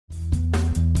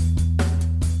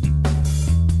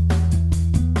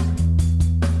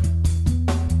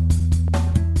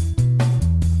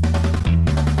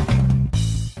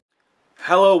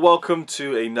Hello, welcome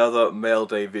to another Mail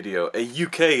Day video, a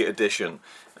UK edition,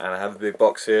 and I have a big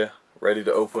box here ready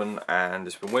to open, and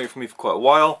it's been waiting for me for quite a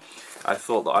while. I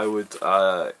thought that I would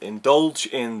indulge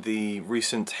in the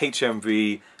recent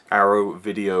HMV Arrow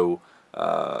Video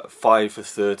 5 for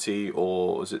 30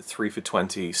 or was it 3 for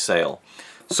 20 sale.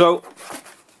 So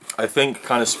I think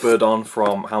kind of spurred on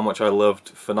from how much I loved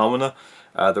Phenomena,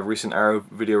 the recent Arrow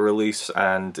Video release,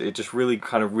 and it just really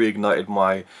kind of reignited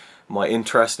my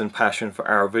interest and passion for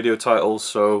Arrow Video titles.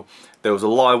 So there was a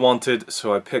lot I wanted,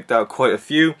 so I picked out quite a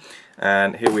few,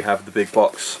 and here we have the big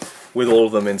box with all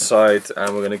of them inside,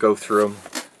 and we're going to go through them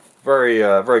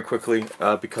very quickly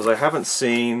because I haven't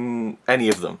seen any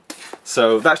of them,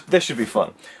 so this should be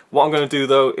fun. What I'm going to do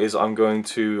though is I'm going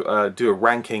to do a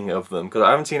ranking of them because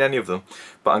I haven't seen any of them,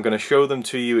 but I'm going to show them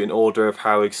to you in order of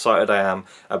how excited I am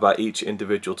about each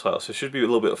individual title. So it should be a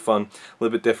little bit of fun, a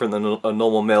little bit different than a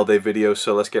normal Mail Day video,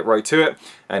 so let's get right to it,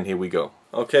 and here we go.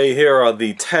 Okay, here are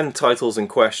the 10 titles in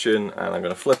question, and I'm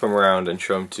going to flip them around and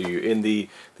show them to you in the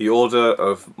order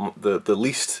of the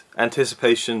least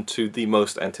anticipation to the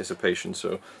most anticipation.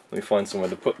 So let me find somewhere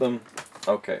to put them.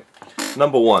 Okay,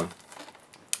 number 1.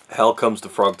 Hell Comes to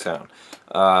Frogtown.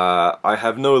 I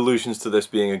have no illusions to this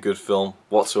being a good film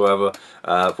whatsoever.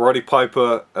 Roddy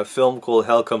Piper, a film called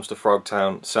Hell Comes to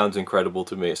Frogtown sounds incredible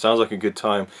to me. It sounds like a good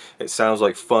time. It sounds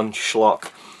like fun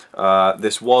schlock.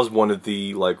 This was one of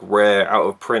the rare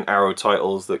out-of-print Arrow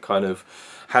titles that kind of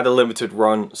had a limited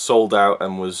run, sold out,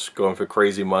 and was going for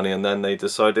crazy money, and then they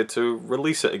decided to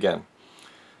release it again.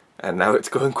 And now it's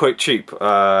going quite cheap.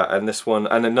 And this one,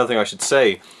 and another thing I should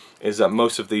say, is that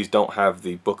most of these don't have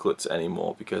the booklets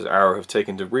anymore because Arrow have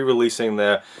taken to re-releasing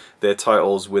their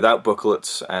titles without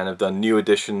booklets and have done new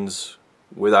editions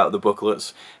without the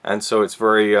booklets, and so it's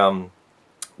very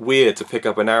weird to pick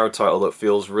up an Arrow title that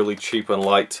feels really cheap and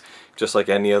light, just like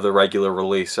any other regular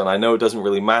release. And I know it doesn't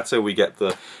really matter, we get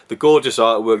the gorgeous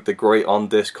artwork, the great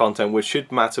on-disc content, which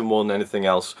should matter more than anything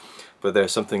else, but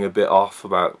there's something a bit off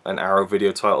about an Arrow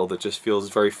Video title that just feels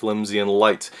very flimsy and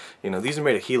light. You know, these are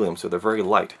made of helium, so they're very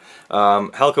light.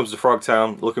 Hell Comes to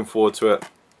Frogtown, looking forward to it.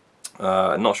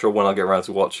 Not sure when I'll get around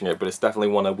to watching it, but it's definitely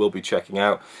one I will be checking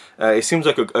out. It seems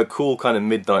like a cool kind of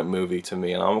midnight movie to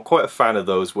me, and I'm quite a fan of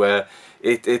those where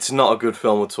it's not a good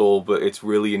film at all, but it's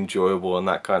really enjoyable in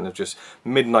that kind of just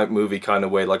midnight movie kind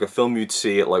of way, like a film you'd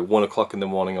see at like 1 o'clock in the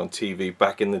morning on TV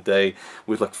back in the day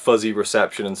with like fuzzy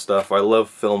reception and stuff. I love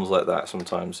films like that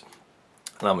sometimes,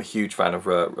 and I'm a huge fan of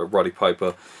Roddy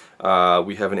Piper.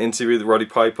 We have an interview with Roddy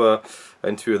Piper, an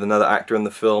interview with another actor in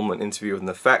the film, an interview with an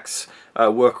effects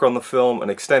worker on the film, an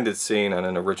extended scene, and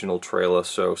an original trailer.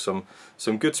 So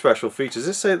some good special features.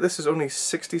 This is only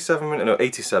 67 minutes, no,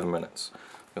 87 minutes.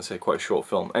 I'm going to say quite a short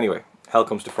film. Anyway, Hell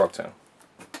Comes to Frogtown.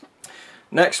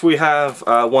 Next we have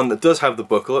one that does have the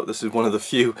booklet. This is one of the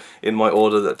few in my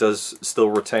order that does still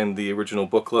retain the original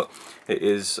booklet. It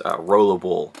is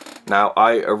Rollerball. Now,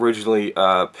 I originally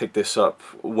picked this up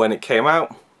when it came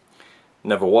out,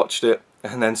 never watched it,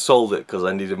 and then sold it because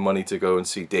I needed money to go and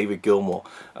see David Gilmour,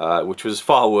 which was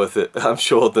far worth it, I'm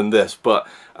sure, than this. But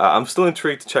I'm still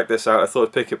intrigued to check this out. I thought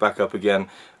I'd pick it back up again.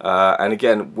 And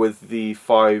again, with the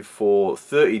 5 for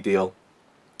 30 deal,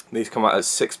 these come out at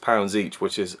 £6 each,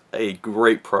 which is a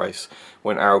great price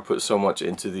when Arrow puts so much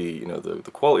into the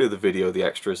the quality of the video, the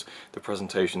extras, the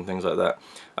presentation, things like that.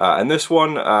 And this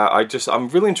one, I'm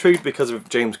really intrigued because of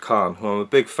James Caan, who I'm a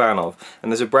big fan of.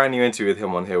 And there's a brand new interview with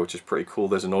him on here, which is pretty cool.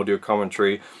 There's an audio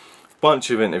commentary, bunch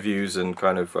of interviews, and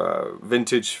kind of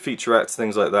vintage featurettes,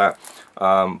 things like that.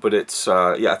 But it's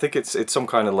yeah, I think it's some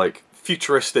kind of like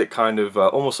futuristic kind of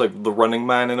almost like The Running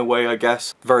Man in a way, I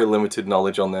guess. Very limited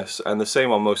knowledge on this, and the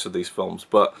same on most of these films,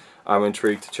 but I'm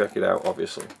intrigued to check it out,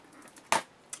 obviously.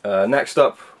 Next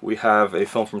up we have a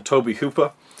film from Tobe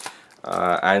Hooper,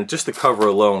 and just the cover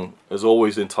alone has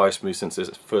always enticed me since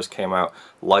it first came out.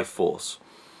 Life Force.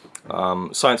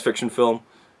 Science fiction film,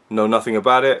 know nothing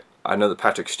about it. I know that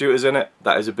Patrick Stewart is in it.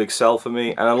 That is a big sell for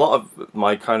me, and a lot of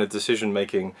my kind of decision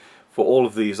making for all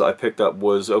of these that I picked up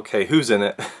was, okay, who's in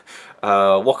it?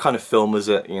 What kind of film is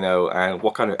it, and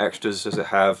what kind of extras does it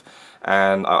have?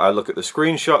 And I look at the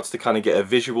screenshots to kind of get a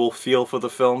visual feel for the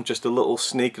film, just a little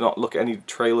sneak, not look at any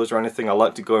trailers or anything. I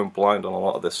like to go in blind on a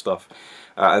lot of this stuff.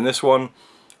 And this one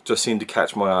just seemed to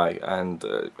catch my eye, and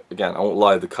again, I won't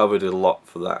lie, the cover did a lot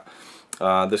for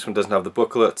that. This one doesn't have the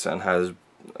booklet and has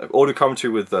audio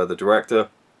commentary with the director.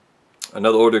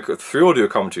 Another 3 audio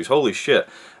commentaries, holy shit.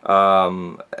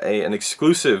 An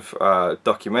exclusive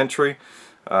documentary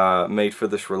made for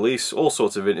this release, all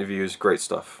sorts of interviews, great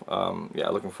stuff. Yeah,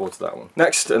 looking forward to that one.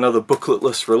 Next, another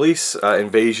bookletless release,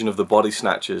 Invasion of the Body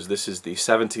Snatchers. This is the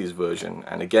 70s version,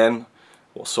 and again,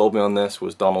 What sold me on this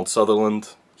was Donald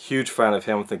Sutherland. Huge fan of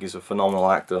him. I think he's a phenomenal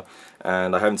actor,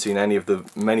 and I haven't seen any of the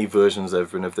many versions there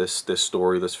have been of this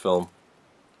story, this film.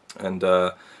 And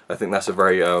I think that's a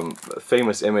very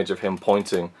famous image of him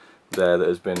pointing there that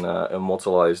has been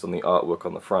immortalized on the artwork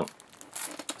on the front.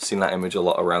 I've seen that image a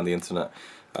lot around the internet.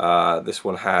 This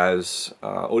one has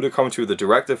audio commentary with the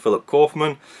director, Philip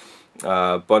Kaufman.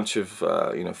 A bunch of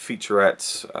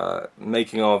featurettes,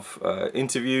 making of,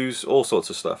 interviews, all sorts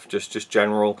of stuff. Just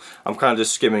general. I'm kind of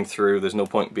just skimming through. There's no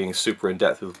point being super in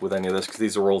depth with any of this because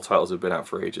these are all titles that have been out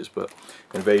for ages. But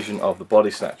Invasion of the Body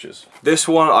Snatchers. This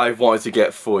one I've wanted to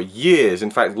get for years.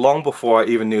 In fact, long before I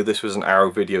even knew this was an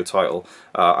Arrow Video title,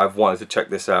 I've wanted to check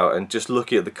this out. And just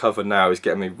looking at the cover now is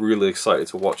getting me really excited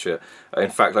to watch it. In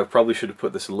fact, I probably should have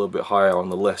put this a little bit higher on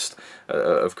the list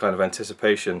of kind of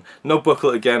anticipation. No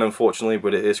booklet again, unfortunately,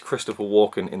 but it is Christopher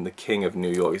Walken in The King of New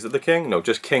York. Is it The King? No,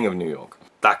 just King of New York.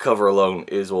 That cover alone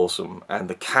is awesome. And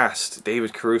the cast,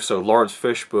 David Caruso, Lawrence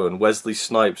Fishburne, Wesley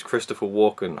Snipes, Christopher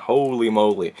Walken, holy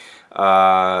moly.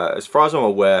 As far as I'm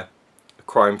aware, a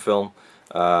crime film,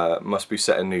 must be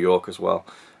set in New York as well.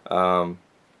 And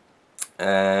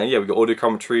yeah, we got audio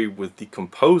commentary with the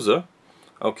composer,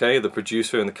 okay, the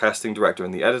producer and the casting director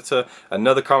and the editor,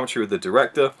 another commentary with the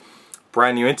director,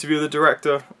 brand new interview with the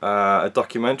director, a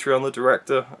documentary on the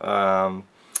director.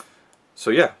 So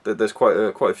yeah, there's quite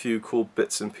a few cool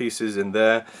bits and pieces in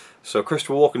there. So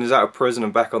Christopher Walken is out of prison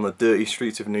and back on the dirty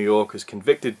streets of New York as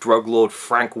convicted drug lord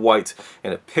Frank White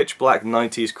in a pitch black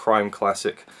 90s crime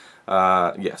classic.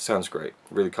 Yeah, sounds great.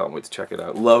 Really can't wait to check it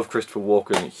out. Love Christopher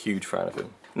Walken, huge fan of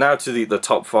him. Now to the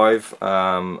top 5,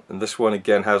 and this one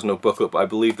again has no booklet, but I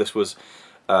believe this was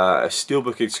a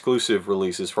Steelbook exclusive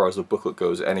release as far as the booklet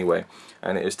goes anyway,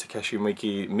 and it is Takashi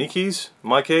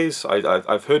Miike's.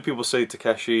 I've heard people say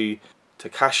Takashi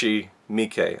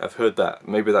Miike. I've heard that.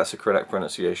 Maybe that's the correct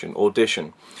pronunciation.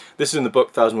 Audition. This is in the book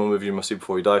 1001 Movies You Must See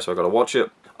Before You Die, so I gotta watch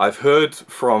it. I've heard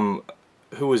from,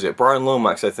 who was it? Brian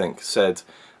Lomax, I think, said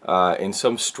in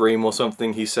some stream or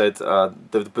something, he said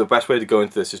the best way to go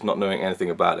into this is not knowing anything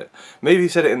about it. Maybe he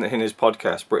said it in his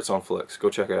podcast, Brits on Flicks. Go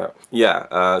check it out.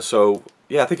 Yeah, so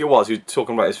yeah, I think it was. He was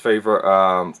talking about his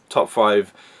favourite top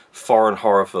 5 foreign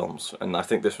horror films, and I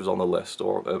think this was on the list,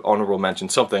 or honourable mention,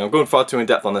 something. I'm going far too in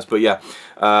depth on this, but yeah,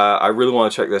 I really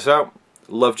want to check this out.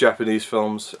 Love Japanese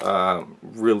films,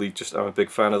 really just, I'm a big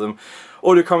fan of them.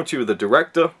 Audio commentary with the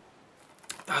director,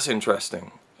 that's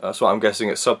interesting. So I'm guessing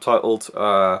it's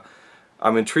subtitled.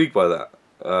 I'm intrigued by that.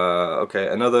 Okay,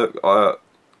 another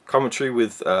commentary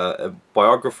with a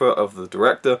biographer of the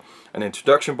director, an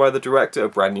introduction by the director, a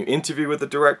brand new interview with the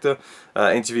director,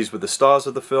 interviews with the stars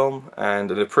of the film,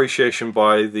 and an appreciation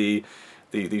by the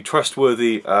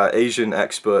trustworthy Asian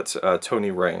expert Tony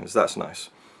Raines. That's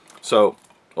nice. So,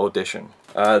 Audition.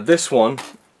 This one,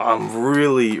 I'm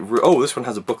really oh, this one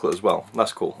has a booklet as well.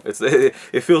 That's cool.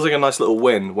 It feels like a nice little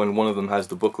win when one of them has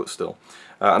the booklet still.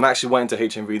 And I actually went into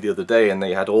HMV the other day and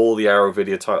they had all the Arrow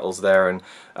Video titles there, and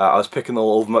I was picking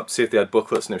all of them up to see if they had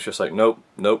booklets, and it was just like, nope,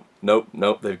 nope, nope,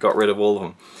 nope. They've got rid of all of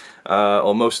them,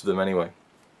 or most of them anyway.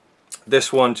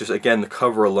 This one, just again the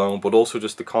cover alone, but also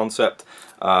just the concept,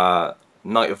 Night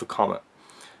of the Comet.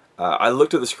 I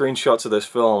looked at the screenshots of this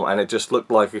film and it just looked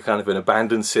like a kind of an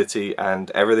abandoned city,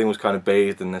 and everything was kind of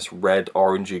bathed in this red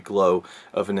orangey glow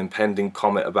of an impending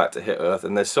comet about to hit Earth.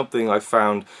 And there's something I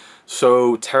found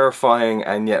so terrifying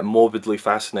and yet morbidly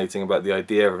fascinating about the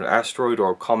idea of an asteroid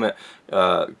or a comet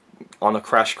on a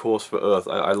crash course for Earth.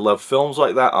 I love films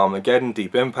like that. Armageddon,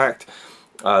 Deep Impact.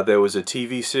 There was a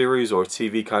TV series or a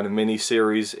TV kind of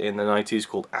mini-series in the 90s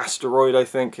called Asteroid, I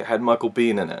think. It had Michael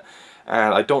Biehn in it.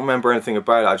 And I don't remember anything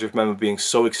about it. I just remember being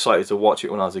so excited to watch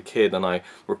it when I was a kid, and I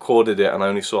recorded it and I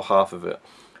only saw half of it.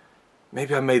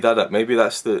 Maybe I made that up. Maybe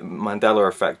that's the Mandela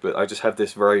effect, but I just have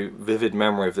this very vivid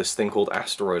memory of this thing called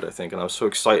Asteroid, I think, and I was so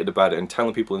excited about it and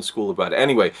telling people in school about it.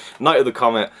 Anyway, Night of the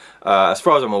Comet, as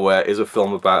far as I'm aware, is a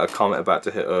film about a comet about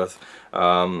to hit Earth,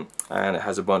 and it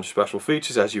has a bunch of special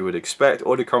features, as you would expect.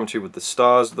 Audio commentary with the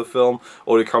stars of the film,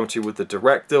 audio commentary with the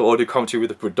director, audio commentary with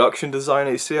the production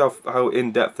designer. You see how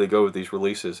in-depth they go with these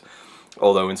releases.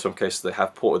 Although in some cases they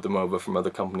have ported them over from other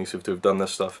companies who have done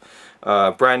this stuff.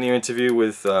 Brand new interview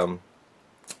with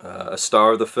a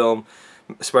star of the film,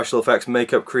 special effects,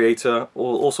 makeup creator,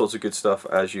 all sorts of good stuff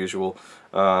as usual.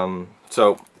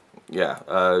 So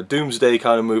yeah, Doomsday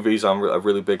kind of movies I'm a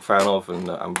really big fan of, and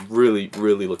I'm really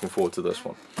looking forward to this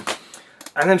one.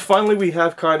 And then finally we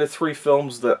have kind of 3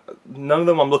 films that none of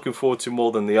them I'm looking forward to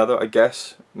more than the other, I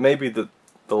guess. Maybe the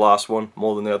last one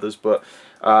more than the others, but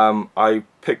I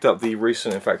picked up the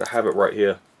recent, in fact I have it right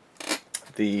here,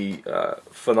 the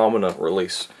Phenomena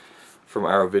release from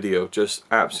Arrow Video. Just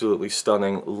absolutely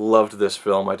stunning. Loved this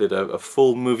film. I did a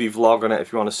full movie vlog on it.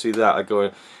 If you want to see that, I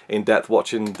go in depth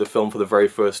watching the film for the very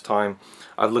first time.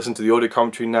 I've listened to the audio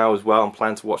commentary now as well and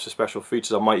plan to watch the special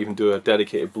features. I might even do a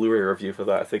dedicated Blu-ray review for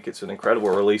that. I think it's an incredible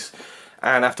release.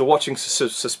 And after watching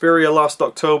Suspiria last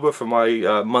October for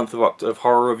my month of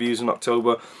horror reviews in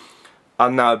October,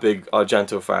 I'm now a big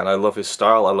Argento fan. I love his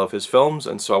style, I love his films,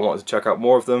 and so I wanted to check out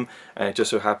more of them, and it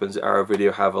just so happens that Arrow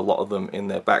Video have a lot of them in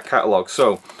their back catalogue.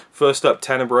 So, first up,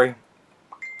 Tenebrae.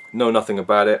 Know nothing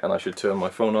about it, and I should turn my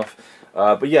phone off.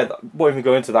 But yeah, won't even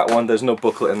go into that one. There's no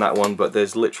booklet in that one, but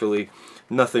there's literally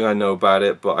nothing I know about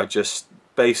it, but I just,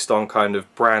 based on kind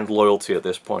of brand loyalty at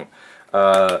this point,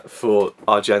 for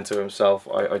Argento himself,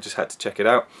 I just had to check it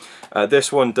out.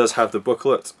 This one does have the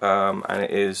booklet, and it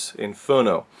is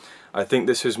Inferno. I think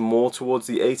this is more towards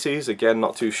the 80s, again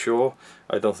not too sure.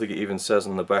 I don't think it even says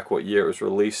on the back what year it was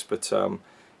released, but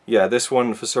yeah, this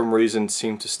one for some reason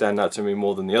seemed to stand out to me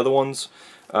more than the other ones.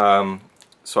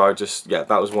 So I just, yeah,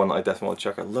 that was one I definitely want to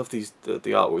check. I love the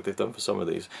artwork they've done for some of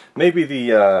these. Maybe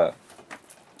the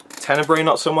Tenebrae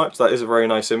not so much, that is a very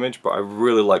nice image, but I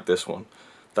really like this one.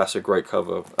 That's a great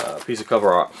cover, piece of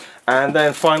cover art. And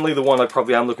then finally, the one I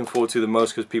probably am looking forward to the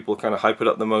most because people kind of hype it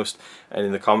up the most, and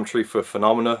in the commentary for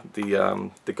Phenomena,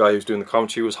 the guy who's doing the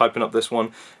commentary was hyping up this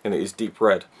one, and it is Deep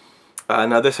Red.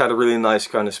 Now this had a really nice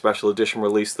kind of special edition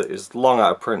release that is long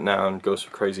out of print now and goes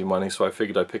for crazy money, so I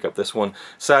figured I'd pick up this one.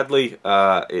 Sadly,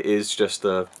 it is just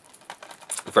a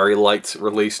very light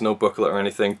release, no booklet or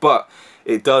anything, but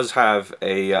it does have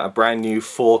a brand new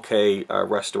 4K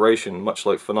restoration, much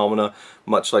like Phenomena,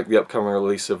 much like the upcoming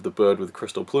release of The Bird with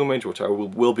Crystal Plumage, which I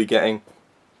will be getting.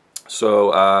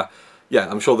 So yeah,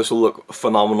 I'm sure this will look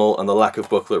phenomenal, and the lack of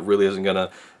booklet really isn't going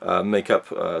to make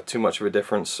up too much of a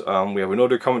difference. We have an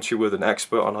audio commentary with an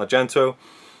expert on Argento,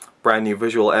 brand new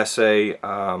visual essay,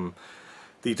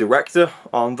 the director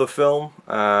on the film,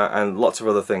 and lots of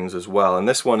other things as well. And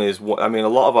this one is, I mean, a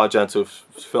lot of Argento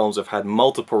films have had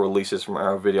multiple releases from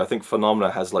Arrow Video. I think Phenomena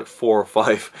has like 4 or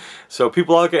 5. So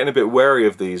people are getting a bit wary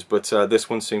of these, but this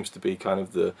one seems to be kind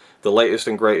of the latest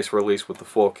and greatest release with the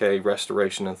 4K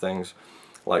restoration and things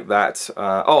like that.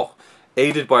 Oh,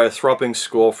 aided by a throbbing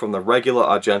score from the regular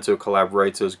Argento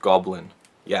collaborators, Goblin.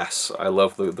 Yes, I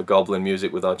love the Goblin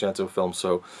music with Argento films,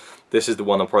 so this is the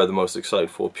one I'm probably the most excited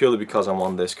for, purely because I'm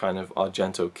on this kind of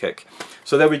Argento kick.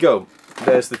 So there we go.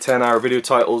 There's the 10 Arrow Video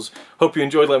titles. Hope you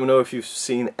enjoyed. Let me know if you've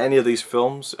seen any of these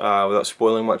films, without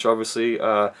spoiling much, obviously.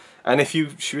 And if you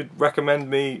should recommend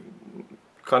me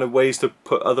kind of ways to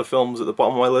put other films at the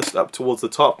bottom of my list up towards the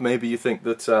top. Maybe you think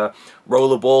that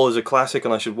Rollerball is a classic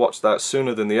and I should watch that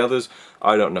sooner than the others.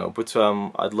 I don't know. But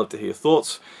I'd love to hear your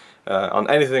thoughts on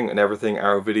anything and everything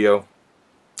Arrow Video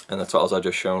and the titles I've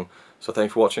just shown. So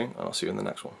thanks for watching, and I'll see you in the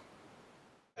next one.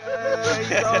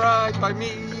 It's alright by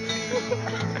me.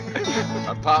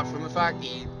 Apart from the fact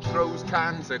he throws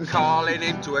cans of Carlin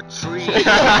into a tree.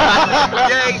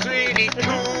 Yeah, he's really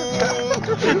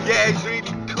cool. Yeah, he's really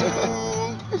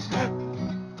cool.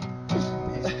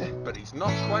 But he's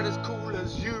not quite as cool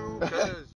as you.